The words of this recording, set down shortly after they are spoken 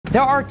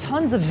There are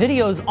tons of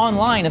videos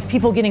online of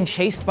people getting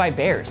chased by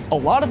bears. A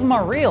lot of them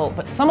are real,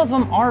 but some of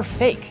them are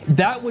fake.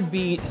 That would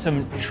be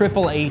some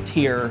AAA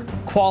tier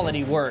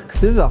quality work.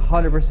 This is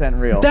 100%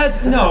 real.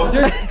 That's, no,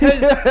 there's,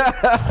 because...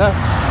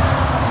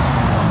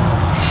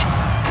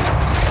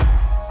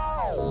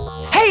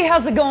 Hey,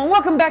 how's it going?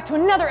 Welcome back to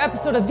another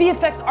episode of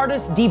VFX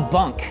Artists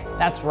Debunk.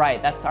 That's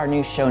right, that's our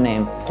new show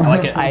name. I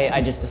like it.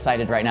 I just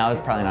decided right now,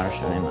 that's probably not our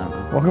show name, I don't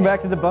know. Welcome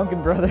back to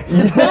Debunkin' Brothers.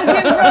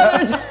 Debunkin'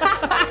 Brothers!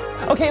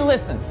 Okay,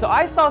 listen, so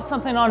I saw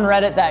something on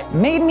Reddit that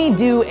made me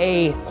do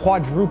a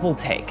quadruple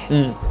take.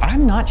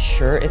 I'm not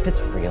sure if it's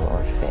real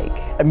or fake.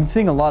 I'm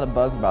seeing a lot of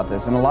buzz about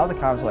this, and a lot of the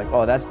comments are like,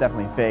 oh, that's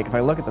definitely fake. If I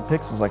look at the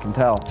pixels, I can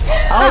tell.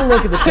 I'll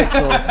look at the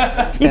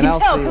pixels, You and can I'll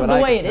tell see because what the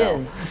I way can it tell.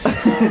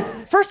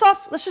 is. First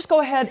off, let's just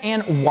go ahead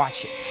and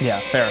watch it. Yeah,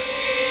 fair.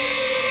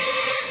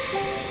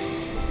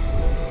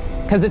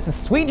 Because it's a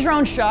sweet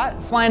drone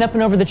shot, flying up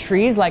and over the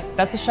trees. Like,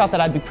 that's a shot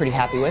that I'd be pretty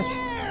happy with.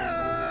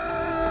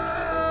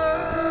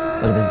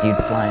 Look at this dude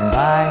flying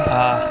by.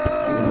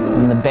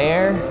 And the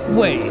bear.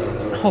 Wait,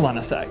 hold on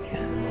a sec.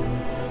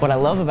 What I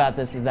love about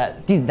this is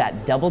that, dude,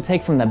 that double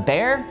take from the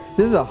bear.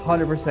 This is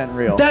 100%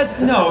 real. That's,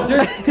 no,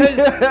 there's, because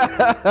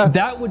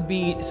that would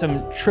be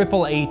some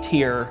AAA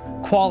tier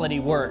quality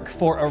work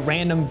for a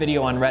random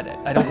video on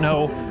Reddit. I don't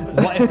know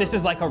if this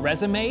is like a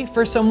resume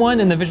for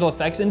someone in the visual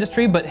effects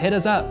industry, but hit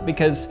us up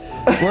because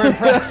we're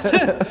impressed.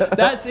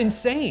 That's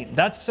insane.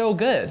 That's so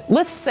good.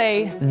 Let's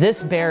say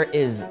this bear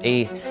is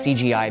a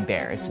CGI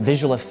bear. It's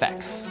visual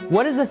effects.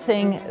 What is the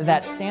thing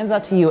that stands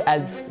out to you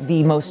as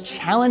the most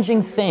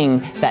challenging thing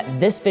that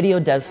this video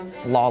does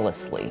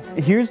flawlessly?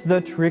 Here's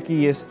the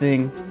trickiest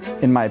thing,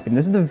 in my opinion.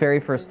 This is the very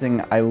first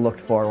thing I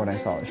looked for when I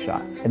saw this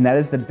shot, and that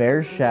is the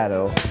bear's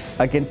shadow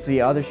against the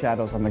other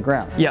shadows on the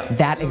ground. Yeah.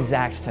 That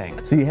exact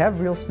thing. So you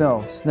have real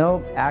snow.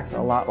 Snow acts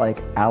a lot like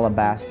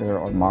alabaster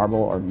or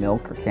marble or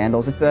milk or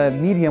candles. It's a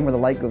medium where the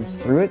light goes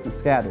through it and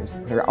scatters.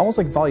 They're almost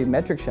like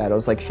volumetric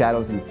shadows, like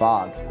shadows in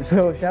fog.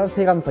 So shadows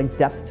take on this like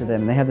depth to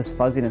them, and they have this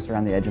fuzziness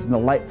around the edges, and the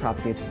light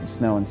propagates to the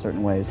snow in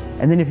certain ways.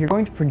 And then if you're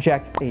going to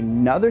project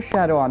another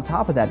shadow on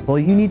top of that, well,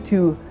 you need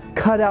to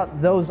cut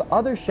out those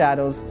other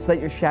shadows so that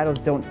your shadows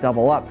don't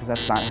double up, because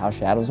that's not how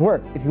shadows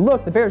work. If you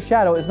look, the bear's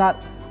shadow is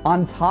not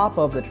on top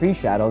of the tree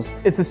shadows.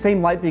 It's the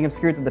same light being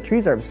obscured that the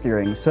trees are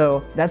obscuring.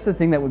 So that's the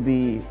thing that would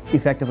be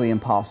effectively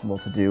impossible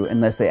to do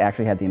unless they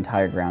actually had the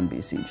entire ground be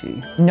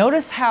CG.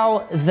 Notice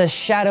how the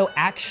shadow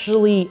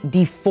actually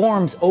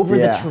deforms over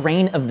the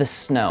terrain of the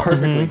snow.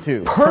 Perfectly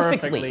too.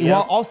 Perfectly, yeah.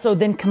 while also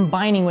then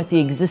combining with the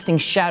existing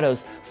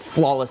shadows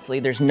flawlessly.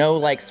 There's no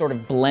like sort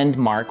of blend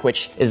mark,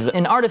 which is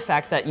an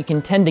artifact that you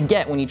can tend to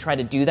get when you try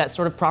to do that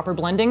sort of proper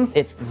blending.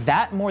 It's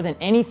that more than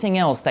anything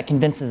else that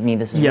convinces me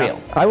this is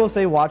real. I will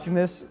say, watching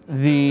this,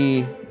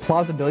 the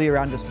plausibility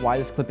around just why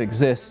this clip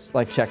exists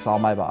like checks all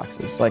my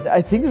boxes. Like,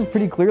 I think this is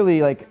pretty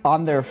clearly like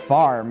on their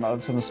farm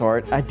of some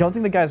sort. I don't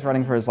think the guy's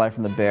running for his life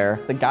from the bear.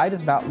 The guy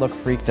does not look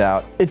freaked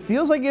out. It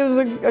feels like it was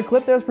a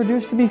clip that was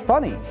produced to be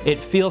funny. It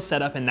feels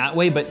set up in that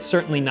way, but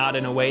certainly not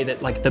in a way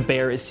that like the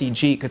bear is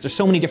CG, because there's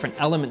so many different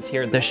elements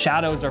here. The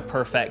shadows are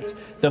perfect,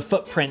 the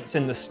footprints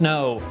in the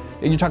snow.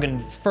 You're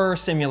talking fur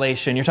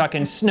simulation, you're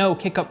talking snow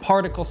kick-up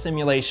particle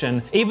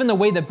simulation. Even the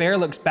way the bear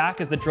looks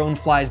back as the drone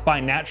flies by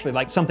naturally,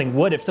 like something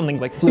would if something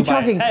like flew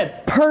by its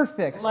head.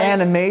 Perfect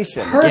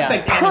animation.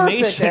 Perfect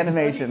animation. Perfect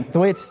animation. The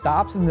way it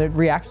stops and it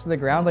reacts to the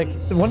ground, like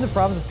one of the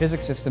problems with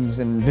physics systems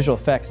and visual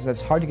effects is that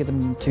it's hard to get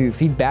them to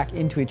feed back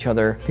into each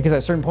other, because at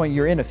a certain point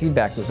you're in a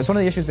feedback loop. It's one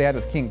of the issues they had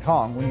with King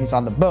Kong when he's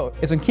on the boat,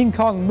 is when King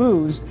Kong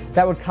moves,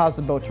 that would cause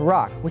the boat to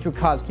rock, which would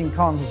cause King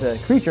Kong, who's a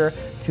creature,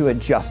 to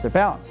adjust their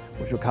balance,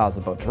 which would cause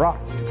the boat to rock,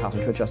 which would cause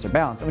them to adjust their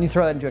balance. And when you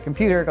throw that into a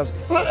computer, it goes,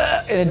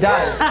 and it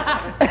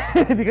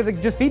dies. Because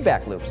it just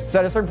feedback loops. So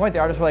at a certain point, the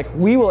artists were like,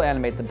 we will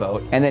animate the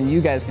boat, and then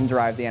you guys can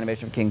derive the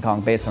animation of King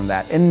Kong based on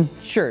that. And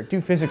sure, do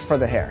physics for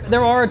the hair.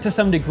 There are, to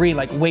some degree,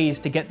 like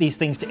ways to get these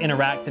things to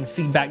interact and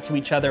feed back to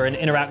each other and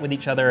interact with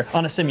each other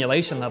on a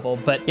simulation level.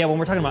 But yeah, when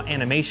we're talking about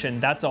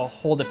animation, that's a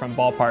whole different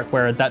ballpark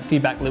where that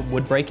feedback loop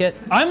would break it.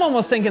 I'm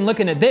almost thinking,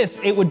 looking at this,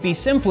 it would be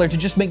simpler to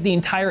just make the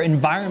entire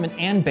environment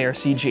and bear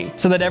CG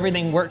so that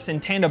everything works in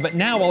tandem. But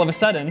now, all of a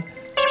sudden,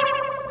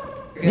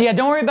 Yeah,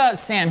 don't worry about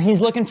Sam. He's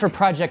looking for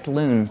Project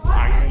Loon.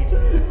 I need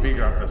to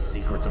figure out the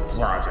secrets of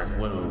Project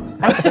Loon.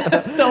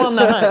 still on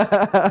the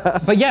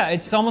hunt. But yeah,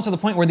 it's almost to the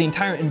point where the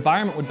entire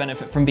environment would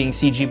benefit from being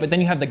CG, but then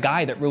you have the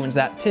guy that ruins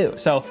that too.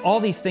 So all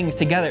these things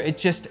together, it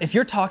just, if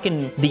you're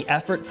talking the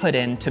effort put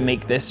in to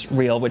make this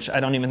real, which I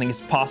don't even think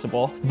is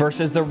possible,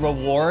 versus the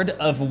reward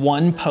of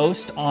one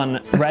post on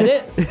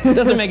Reddit, it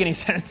doesn't make any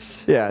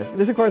sense. Yeah,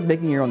 this requires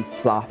making your own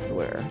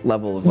software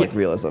level of like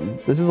realism.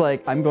 This is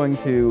like, I'm going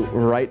to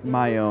write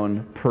my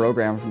own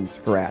program from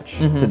scratch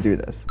to do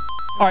this.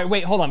 All right,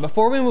 wait, hold on.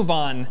 Before we before we move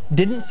on,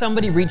 didn't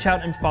somebody reach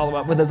out and follow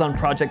up with us on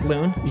Project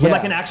Loon? With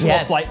like an actual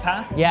flight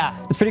path? Yeah.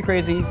 It's pretty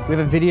crazy. We have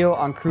a video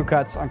on crew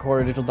cuts on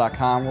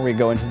quarterdigital.com where we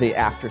go into the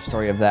after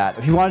story of that.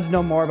 If you wanted to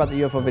know more about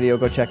the UFO video,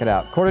 go check it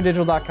out.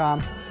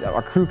 quarterdigital.com,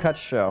 our crew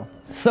cuts show.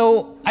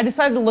 So I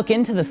decided to look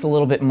into this a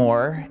little bit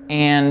more,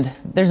 and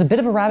there's a bit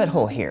of a rabbit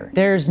hole here.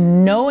 There's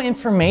no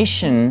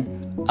information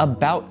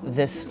about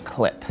this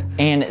clip,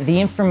 and the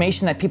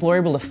information that people were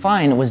able to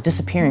find was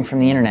disappearing from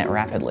the internet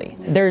rapidly.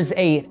 There's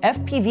a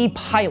FPV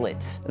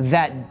pilot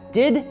that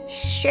did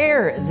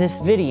share this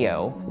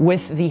video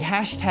with the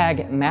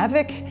hashtag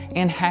Mavic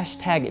and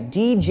hashtag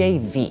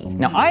DJV.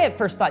 Now, I at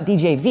first thought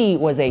DJV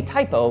was a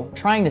typo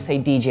trying to say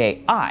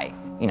DJI.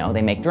 You know,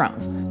 they make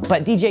drones.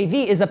 But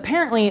DJV is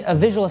apparently a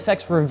visual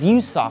effects review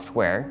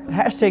software.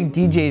 Hashtag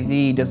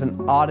DJV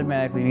doesn't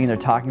automatically mean they're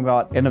talking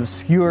about an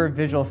obscure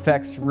visual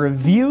effects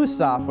review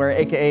software,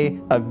 aka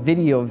a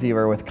video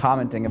viewer with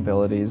commenting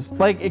abilities.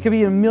 Like, it could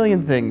be a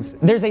million things.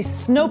 There's a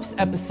Snopes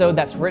episode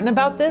that's written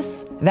about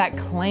this that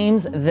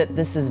claims that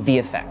this is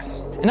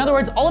VFX. In other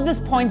words, all of this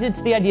pointed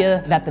to the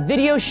idea that the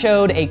video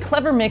showed a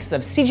clever mix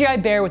of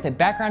CGI bear with a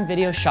background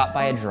video shot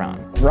by a drone.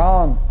 It's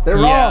wrong. They're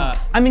wrong.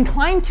 I'm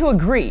inclined to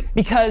agree,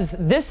 because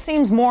this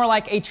seems more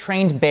like a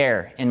trained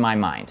bear in my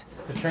mind.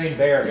 It's a trained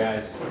bear,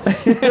 guys.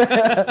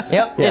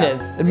 Yep, it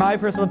is. In my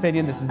personal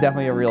opinion, this is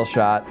definitely a real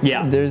shot.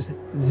 Yeah. There's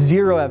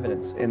zero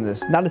evidence in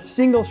this. Not a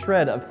single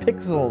shred of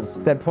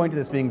pixels that point to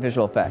this being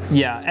visual effects.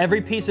 Yeah,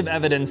 every piece of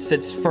evidence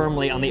sits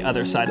firmly on the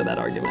other side of that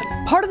argument.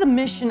 Part of the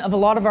mission of a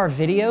lot of our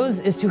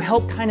videos is to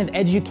help kind of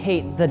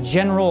educate the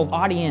general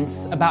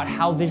audience about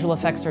how visual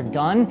effects are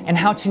done and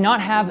how to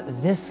not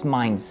have this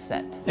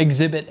mindset.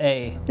 Exhibit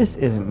A. This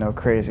isn't no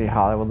crazy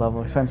Hollywood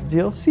level expensive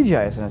deal.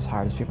 CGI isn't as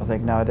hard as people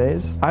think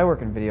nowadays. I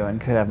work in video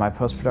and could have my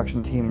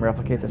post-production team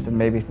replicate this in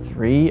maybe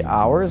 3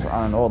 hours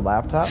on an old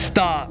laptop.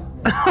 Stop.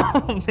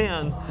 Oh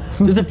man,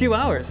 just a few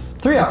hours.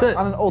 3 hours That's it.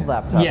 on an old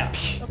laptop. Yeah.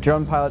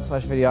 Drone pilot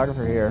slash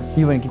videographer here.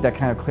 You wouldn't get that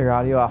kind of clear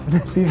audio off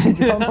an FPV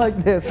drone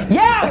like this.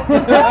 Yeah,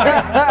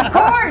 of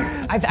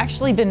course! I've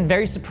actually been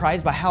very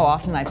surprised by how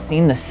often I've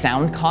seen the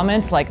sound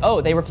comments like,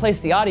 oh, they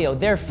replaced the audio,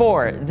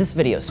 therefore this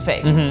video's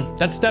fake.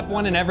 That's step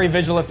one in every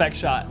visual effects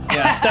shot.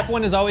 Yeah, step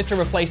one is always to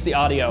replace the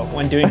audio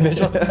when doing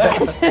visual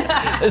effects.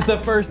 It's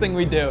the first thing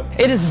we do.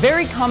 It is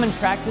very common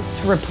practice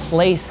to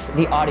replace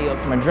the audio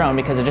from a drone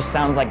because it just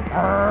sounds like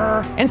brrr.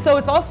 And so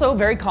it's also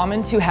very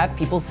common to have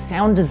people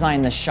sound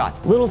design the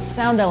shots. Little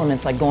sound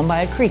elements like going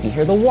by a creek, you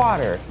hear the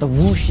water, the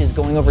whooshes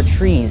going over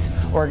trees,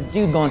 or a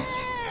dude going,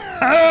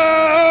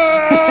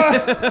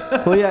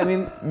 Well, yeah, I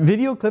mean,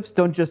 video clips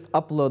don't just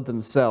upload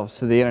themselves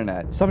to the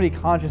internet. Somebody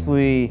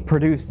consciously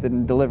produced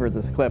and delivered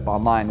this clip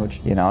online, which,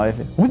 you know, if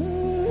it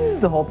whizzz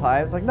the whole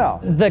time, it's like,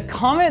 no. The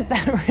comment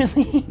that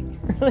really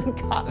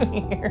got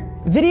me here.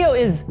 Video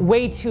is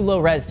way too low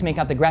res to make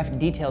out the graphic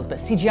details, but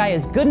CGI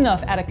is good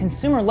enough at a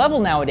consumer level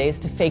nowadays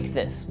to fake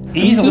this.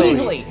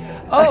 Easily.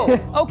 Oh,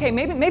 okay,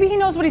 maybe he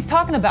knows what he's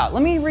talking about.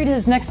 Let me read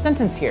his next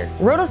sentence here.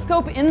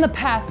 Rotoscope in the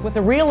path with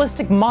a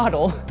realistic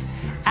model.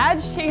 Add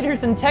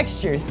shaders and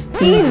textures.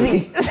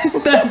 Easy.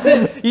 That's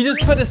it. You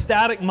just put a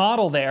static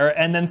model there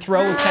and then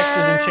throw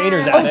textures and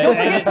shaders at it. Don't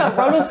forget to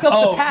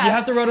rotoscope the path. You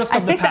have to rotoscope the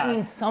path. I think that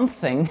means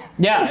something.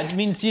 Yeah, it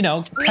means, you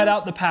know, cut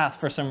out the path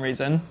for some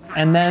reason.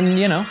 And then,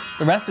 you know,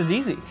 the rest is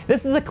easy.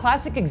 This is a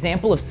classic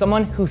example of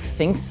someone who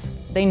thinks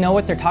they know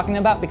what they're talking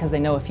about because they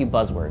know a few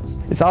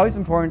buzzwords. It's always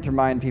important to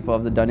remind people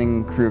of the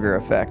Dunning-Kruger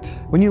effect.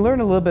 When you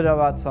learn a little bit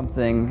about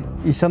something,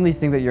 you suddenly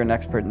think that you're an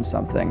expert in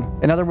something.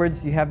 In other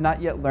words, you have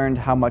not yet learned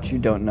how much you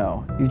don't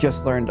know. You've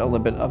just learned a little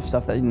bit of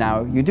stuff that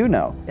now you do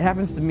know. It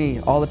happens to me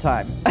all the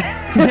time.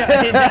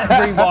 Yeah, in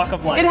every walk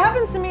of life. It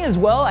happens to me as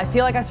well. I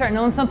feel like I start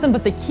knowing something,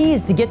 but the key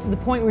is to get to the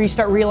point where you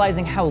start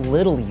realizing how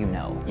little you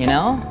know, you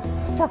know?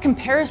 For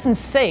comparison's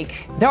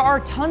sake, there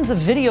are tons of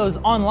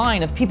videos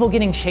online of people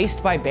getting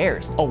chased by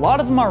bears. A lot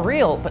of them are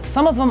real, but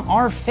some of them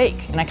are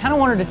fake. And I kind of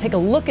wanted to take a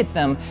look at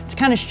them to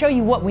kind of show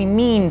you what we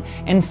mean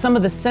and some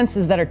of the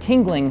senses that are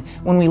tingling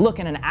when we look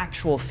at an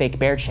actual fake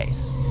bear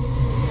chase.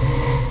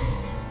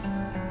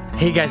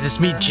 Hey guys, it's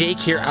me Jake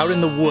here out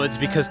in the woods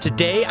because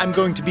today I'm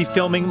going to be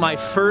filming my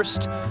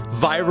first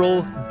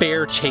viral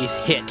bear chase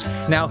hit.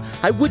 Now,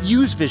 I would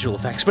use visual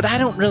effects, but I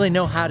don't really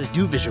know how to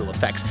do visual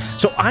effects.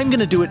 So I'm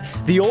gonna do it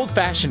the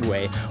old-fashioned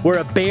way, where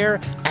a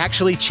bear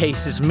actually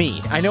chases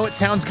me. I know it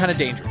sounds kind of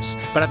dangerous,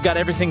 but I've got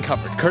everything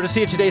covered.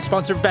 Courtesy of today's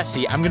sponsor,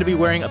 Vessi, I'm gonna be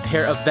wearing a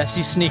pair of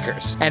Vessi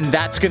sneakers, and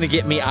that's gonna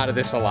get me out of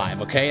this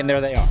alive, okay? And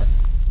there they are.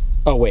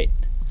 Oh wait,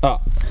 oh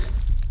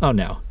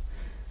no.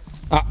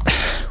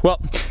 Well,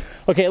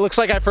 okay, it looks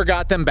like I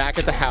forgot them back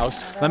at the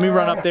house. Let me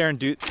run up there and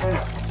do...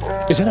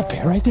 Is that a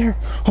bear right there?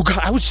 Oh God,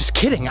 I was just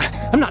kidding.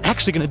 I'm not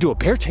actually gonna do a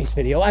bear chase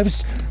video.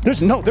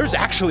 There's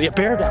actually a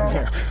bear down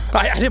here.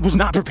 I was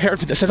not prepared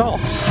for this at all.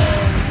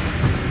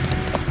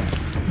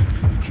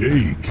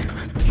 Jake,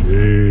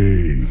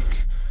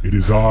 it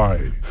is I,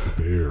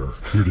 the bear,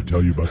 here to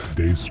tell you about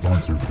today's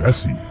sponsor,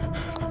 Vessi.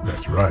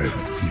 That's right,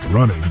 keep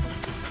running,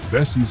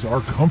 Vessies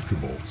are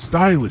comfortable,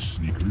 stylish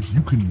sneakers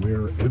you can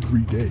wear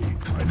every day.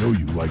 I know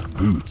you like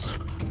boots.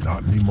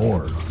 Not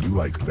anymore. You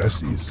like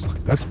Vessies.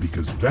 That's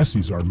because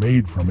Vessies are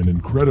made from an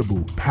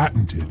incredible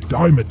patented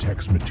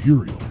Dymatex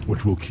material,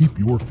 which will keep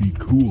your feet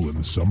cool in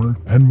the summer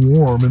and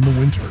warm in the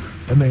winter.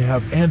 And they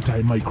have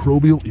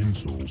antimicrobial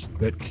insoles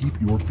that keep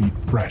your feet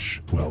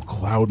fresh, while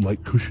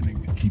cloud-like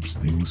cushioning keeps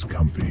things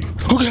comfy.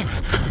 Oh God!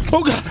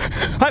 Oh God!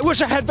 I wish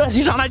I had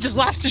Vessies on. I just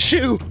lost a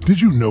shoe. Did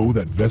you know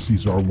that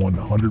Vessies are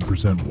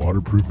 100%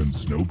 waterproof and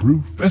snowproof?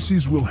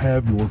 Vessies will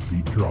have your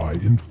feet dry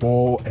in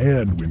fall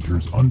and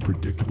winter's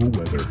unpredictable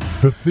weather.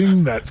 The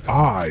thing that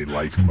I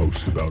like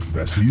most about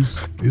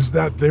Vessies is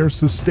that they're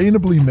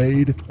sustainably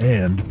made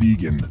and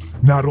vegan.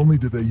 Not only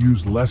do they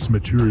use less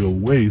material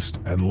waste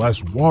and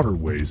less water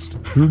waste,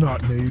 they're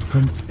not made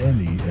from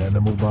any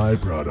animal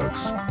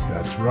byproducts.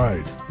 That's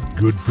right.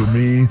 Good for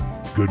me,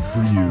 good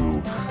for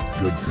you,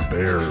 good for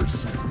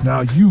bears. Now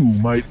you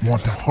might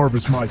want to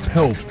harvest my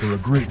pelt for a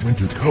great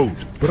winter coat,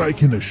 but I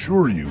can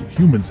assure you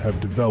humans have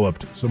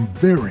developed some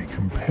very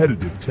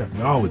competitive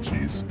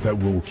technologies that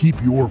will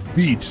keep your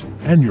feet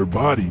and your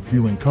body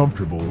feeling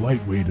comfortable,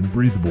 lightweight, and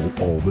breathable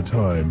all the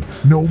time.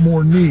 No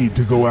more need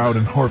to go out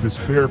and harvest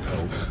bear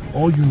pelts.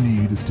 All you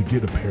need is to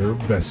get a pair of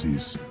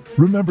Vessies.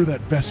 Remember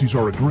that Vessies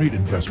are a great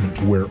investment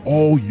to wear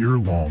all year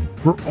long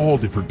for all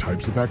different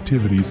types of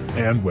activities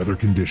and weather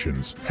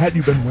conditions. Had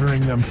you been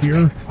wearing them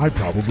here, I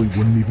probably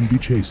wouldn't even be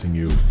chasing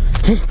you.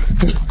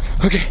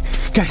 Okay,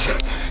 guys,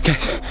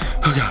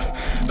 oh God,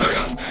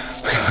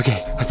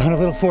 okay, I found a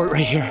little fort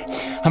right here.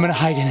 I'm gonna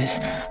hide in it.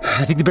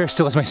 I think the bear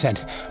still has my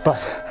scent,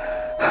 but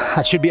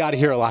I should be out of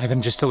here alive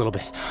in just a little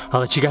bit.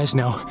 I'll let you guys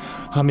know.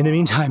 In the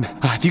meantime,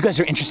 if you guys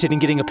are interested in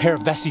getting a pair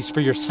of Vessies for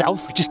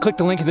yourself, just click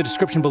the link in the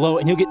description below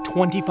and you'll get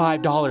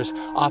 $25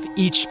 off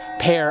each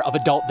pair of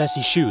adult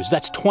Vessie shoes.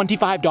 That's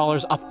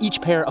 $25 off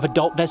each pair of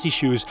adult Vessie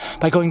shoes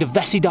by going to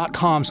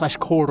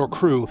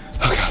vessie.com/corridorcrew.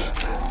 Oh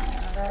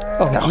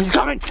God. Oh no, he's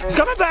coming! He's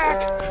coming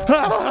back!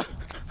 Ah!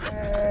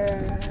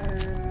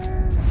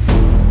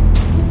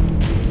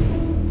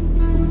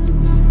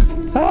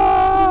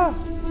 Ah!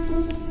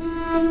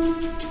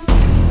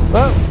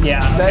 Oh, Yeah,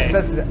 okay.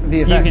 That's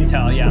VFX. You can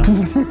tell, yeah.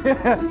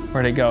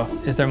 Where'd it go?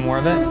 Is there more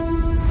of it?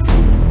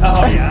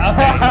 Oh yeah,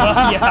 okay.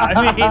 Well, yeah,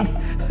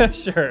 I mean,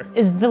 sure.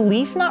 Is the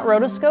leaf not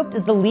rotoscoped?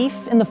 Is the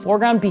leaf in the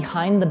foreground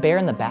behind the bear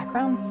in the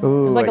background?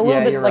 Ooh, There's like a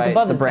little bit you're like right.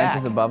 above the his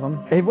branches back. above him.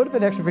 It would have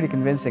been actually pretty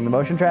convincing. The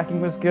motion tracking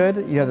was good.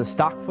 You know, the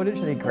stock footage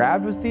that he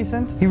grabbed was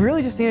decent. He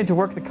really just needed to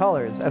work the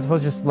colors as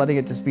opposed to just letting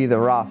it just be the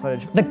raw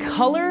footage. The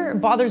color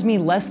bothers me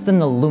less than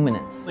the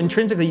luminance.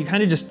 Intrinsically, you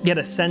kind of just get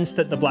a sense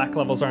that the black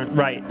levels aren't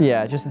right.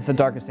 Yeah, just it's the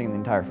darkest thing in the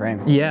entire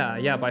frame.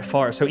 Yeah, by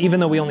far. So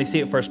even though we only see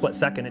it for a split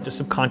second, it just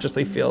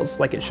subconsciously feels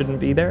like it shouldn't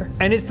be there.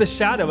 And it's the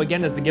shadow,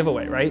 again, as the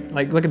giveaway, right?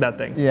 Like, look at that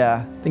thing.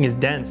 Yeah. Thing is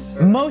dense.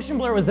 Motion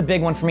blur was the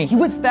big one for me. He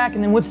whips back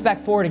and then whips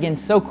back forward again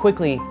so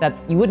quickly that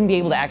you wouldn't be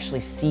able to actually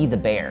see the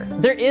bear.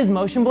 There is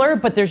motion blur,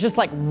 but there's just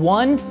like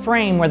one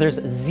frame where there's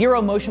zero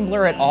motion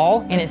blur at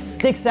all, and it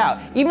sticks out.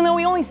 Even though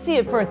we only see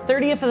it for a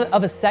 30th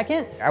of a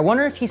second, I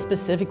wonder if he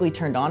specifically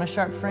turned on a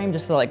sharp frame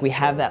just so like we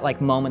have that like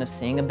moment of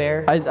seeing a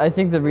bear. I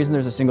think the reason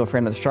there's a single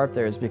frame that's sharp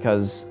there is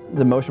because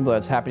the motion blur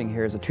that's happening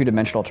here is a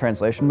two-dimensional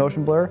translation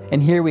motion blur.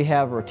 And here we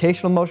have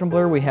rotational motion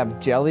blur, we have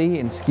jelly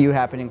and skew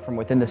happening from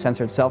within the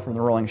sensor itself from the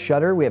rolling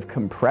shutter. We have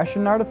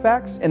compression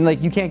artifacts, and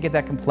like you can't get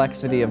that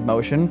complexity of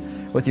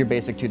motion with your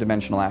basic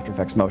two-dimensional After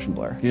Effects motion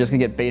blur. You're just gonna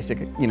get basic,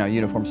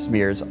 uniform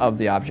smears of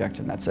the object,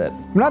 and that's it.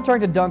 I'm not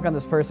trying to dunk on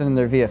this person and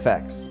their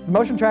VFX. The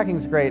motion tracking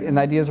is great, and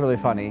the idea is really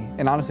funny,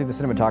 and honestly the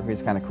cinematography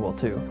is kind of cool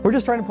too. We're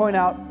just trying to point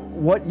out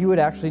what you would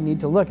actually need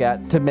to look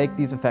at to make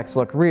these effects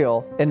look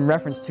real in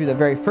reference to the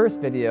very first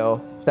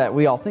video that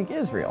we all think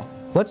is real.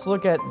 Let's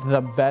look at the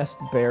best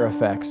bear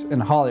effects in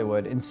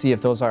Hollywood and see if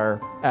those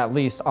are at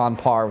least on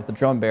par with the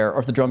drone bear,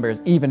 or if the drone bear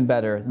is even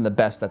better than the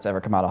best that's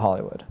ever come out of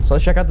Hollywood. So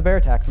let's check out the bear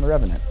attack from The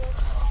Revenant.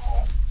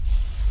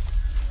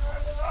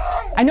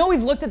 I know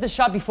we've looked at this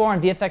shot before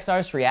on VFX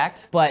Artists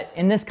React, but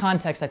in this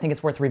context, I think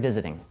it's worth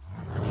revisiting.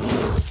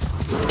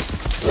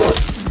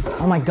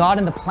 Oh my God,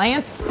 and the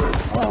plants?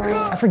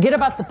 I forget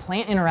about the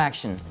plant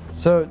interaction.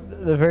 So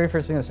the very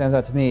first thing that stands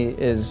out to me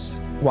is,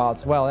 while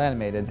it's well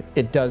animated,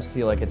 it does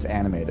feel like it's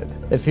animated.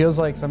 It feels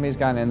like somebody's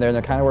gotten in there and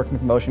they're kind of working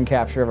with motion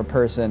capture of a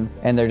person,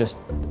 and they're just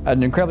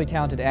an incredibly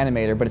talented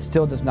animator, but it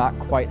still does not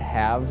quite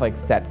have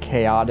like that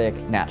chaotic,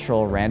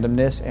 natural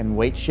randomness and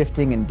weight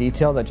shifting and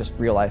detail that just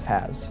real life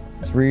has.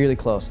 It's really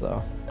close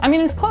though. I mean,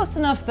 it's close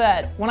enough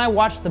that when I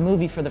watched the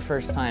movie for the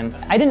first time,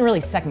 I didn't really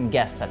second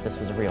guess that this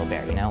was a real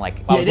bear,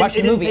 Like, while I was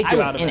watching the movie, I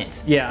was in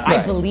it. Yeah. I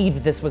Right.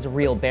 believed this was a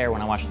real bear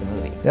when I watched the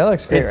movie. That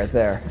looks great right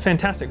there.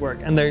 Fantastic work.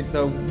 And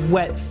the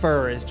wet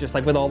fur is just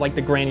like with all like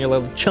the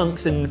granular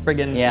chunks and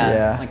friggin'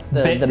 Yeah. Like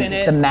bits in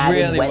it, the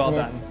matted really well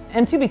wetness. done.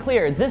 And to be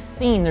clear, this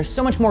scene, there's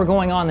so much more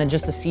going on than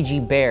just a CG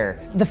bear.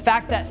 The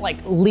fact that like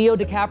Leo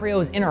DiCaprio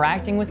is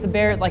interacting with the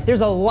bear, like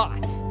there's a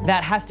lot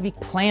that has to be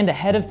planned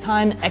ahead of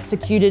time,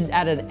 executed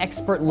at an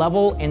expert separate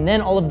level, and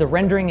then all of the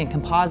rendering and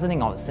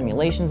compositing, all the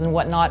simulations and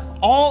whatnot,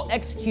 all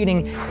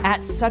executing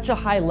at such a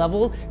high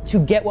level to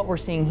get what we're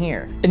seeing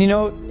here. And you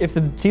know, if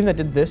the team that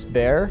did this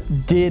bear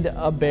did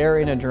a bear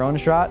in a drone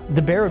shot,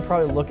 the bear would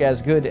probably look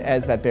as good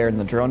as that bear in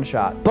the drone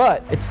shot.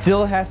 But it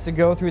still has to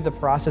go through the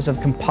process of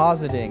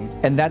compositing,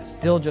 and that's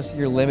still just,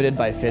 you're limited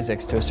by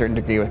physics to a certain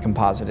degree with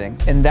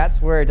compositing. And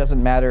that's where it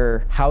doesn't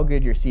matter how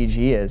good your CG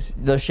is.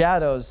 The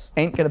shadows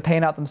ain't gonna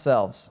paint out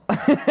themselves.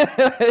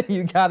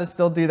 You gotta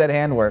still do that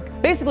handwork.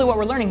 Basically what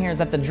we're learning here is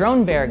that the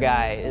drone bear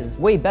guy is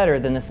way better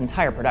than this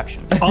entire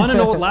production. On an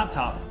old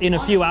laptop in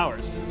a few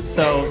hours.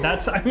 So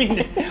that's, I mean,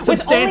 with only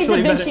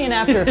substantially DaVinci better. and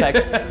After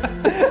Effects.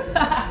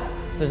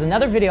 So there's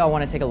another video I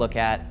want to take a look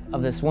at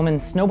of this woman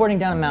snowboarding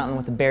down a mountain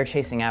with a bear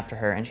chasing after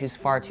her, and she's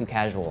far too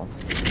casual.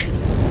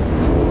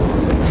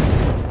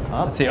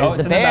 Oh, Let's see. there's Oh, it's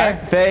the in the bear.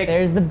 back. Fake.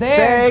 There's the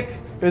bear. Fake.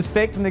 It was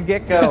fake from the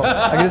get-go.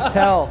 I can just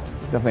tell.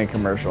 It's definitely a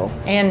commercial.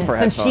 And for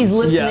since headphones. she's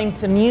listening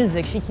to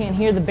music, she can't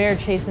hear the bear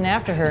chasing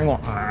after her and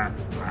going.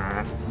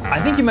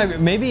 I think you might be,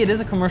 maybe it is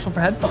a commercial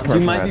for headphones.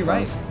 Commercial You might for be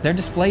right. headphones. They're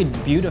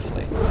displayed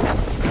beautifully.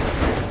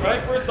 When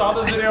I first saw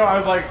this video, I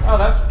was like, oh,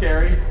 that's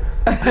scary.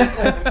 And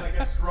then I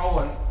kept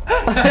scrolling.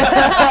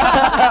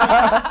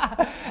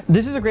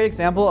 This is a great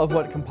example of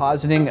what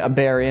compositing a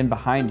bear in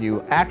behind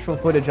you, actual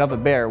footage of a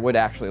bear, would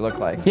actually look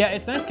like. Yeah,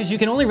 it's nice because you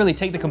can only really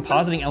take the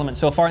compositing element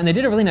so far, and they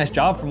did a really nice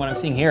job from what I'm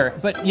seeing here.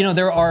 But you know,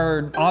 there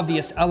are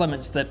obvious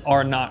elements that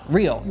are not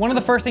real. One of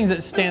the first things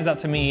that stands out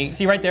to me,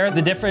 see right there,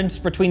 the difference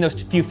between those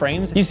few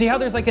frames? You see how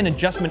there's like an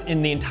adjustment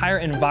in the entire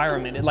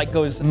environment. It like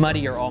goes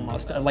muddier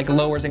almost, like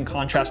lowers in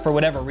contrast for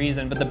whatever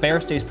reason, but the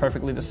bear stays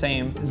perfectly the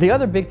same. The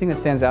other big thing that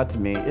stands out to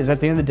me is at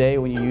the end of the day,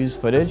 when you use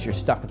footage, you're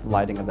stuck with the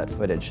lighting of that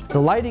footage. The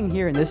lighting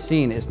here in this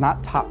scene is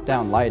not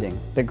top-down lighting.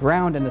 The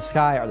ground and the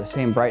sky are the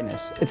same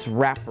brightness. It's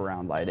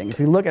wraparound lighting. If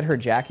you look at her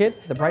jacket,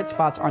 the bright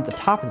spots aren't the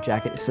top of the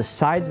jacket, it's the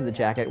sides of the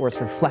jacket where it's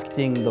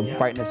reflecting the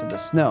brightness of the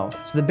snow.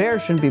 So the bear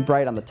shouldn't be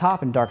bright on the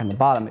top and dark on the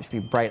bottom, it should be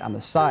bright on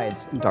the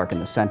sides and dark in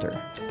the center.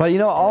 But you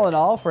know, all in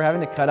all, for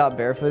having to cut out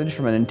bear footage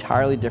from an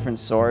entirely different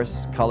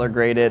source, color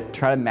grade it,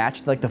 try to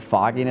match like the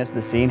fogginess of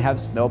the scene,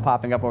 have snow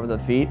popping up over the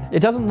feet,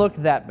 it doesn't look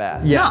that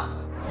bad. Yeah.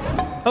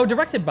 Oh,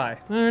 directed by.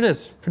 There it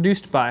is.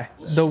 Produced by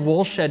the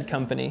Woolshed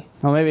Company.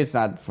 Well, maybe it's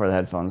not for the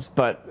headphones,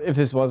 but if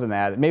this was an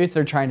ad, maybe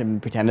they're trying to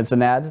pretend it's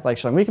an ad, like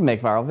showing we can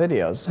make viral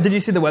videos. Did you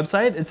see the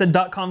website? It said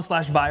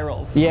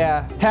 .com/virals.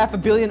 Yeah,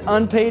 500 million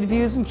unpaid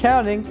views and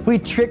counting. We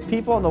trick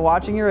people into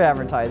watching your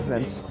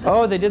advertisements.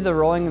 Oh, they did the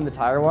rolling in the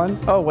tire one?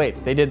 Oh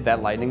wait, they did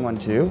that lightning one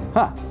too?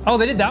 Huh. Oh,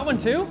 they did that one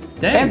too?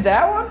 Dang. And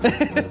that one?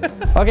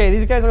 Okay,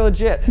 these guys are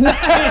legit.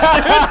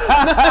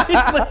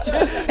 Nice,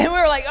 legit. And we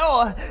were like,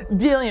 oh, a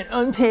billion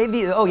unpaid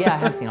views. Oh yeah, I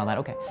have seen all that,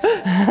 okay.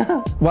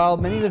 While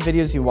many of the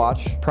videos you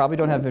watch probably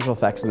don't have visual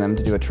effects in them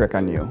to do a trick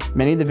on you,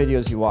 many of the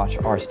videos you watch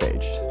are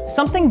staged.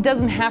 Something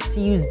doesn't have to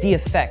use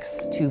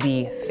VFX to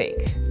be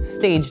fake.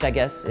 Staged, I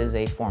guess, is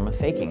a form of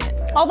faking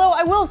it. Although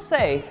I will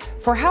say,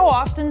 for how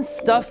often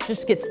stuff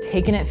just gets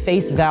taken at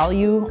face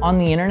value on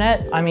the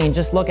internet, I mean,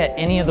 just look at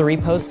any of the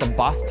reposts of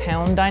Boss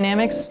Town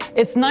Dynamics.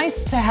 It's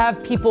nice to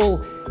have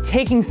people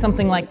taking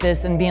something like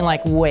this and being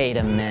like, wait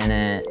a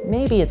minute,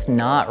 maybe it's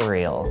not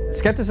real.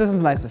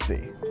 Skepticism's nice to see.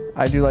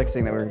 I do like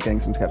seeing that we're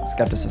getting some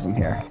skepticism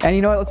here. And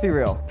you know what, let's be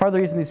real. Part of the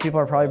reason these people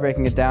are probably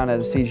breaking it down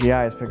as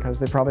CGI is because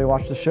they probably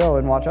watch the show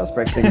and watch us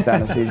break things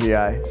down as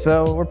CGI.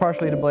 So we're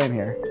partially to blame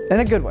here, in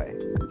a good way.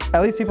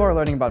 At least people are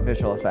learning about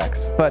visual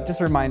effects. But just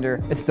a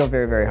reminder, it's still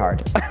very, very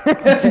hard.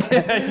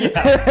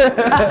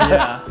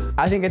 Yeah.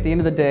 I think at the end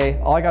of the day,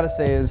 all I gotta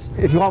say is,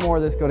 if you want more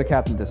of this, go to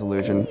Captain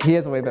Disillusion. He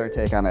has a way better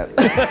take on it.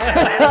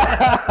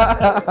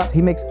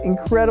 He makes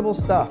incredible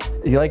stuff.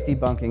 If you like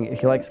debunking,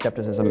 if you like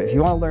skepticism, if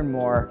you want to learn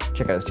more,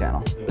 check out his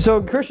channel.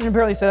 So Christian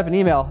apparently set up an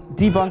email,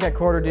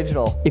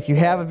 debunk@corridor.digital. If you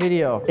have a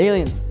video,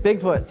 aliens,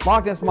 Bigfoot,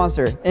 Loch Ness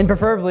Monster, and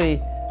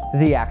preferably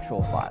the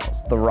actual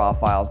files, the raw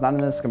files, not in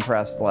this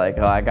compressed, like,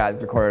 oh, I got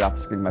it recorded off the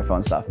screen of my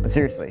phone stuff. But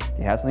seriously, if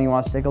you have something you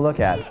want us to take a look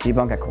at,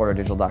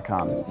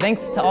 debunk@corridordigital.com.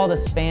 Thanks to all the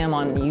spam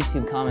on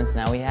YouTube comments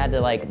now, we had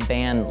to like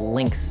ban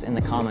links in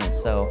the comments,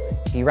 so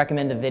if you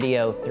recommend a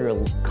video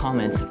through a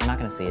comment, we're not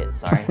gonna see it,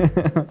 sorry.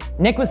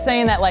 Nick was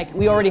saying that like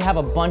we already have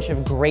a bunch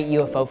of great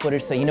UFO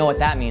footage, so you know what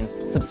that means.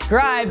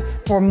 Subscribe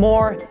for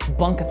more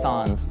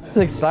bunkathons. It's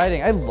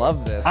exciting, I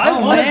love this.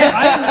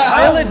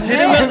 I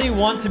legitimately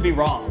want to be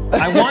wrong.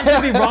 I want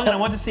to be wrong and I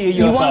want to see a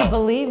UFO. You want to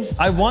believe?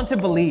 I want to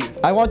believe.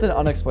 I want an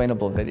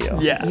unexplainable video.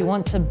 Yeah. You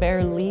want to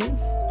bear leave?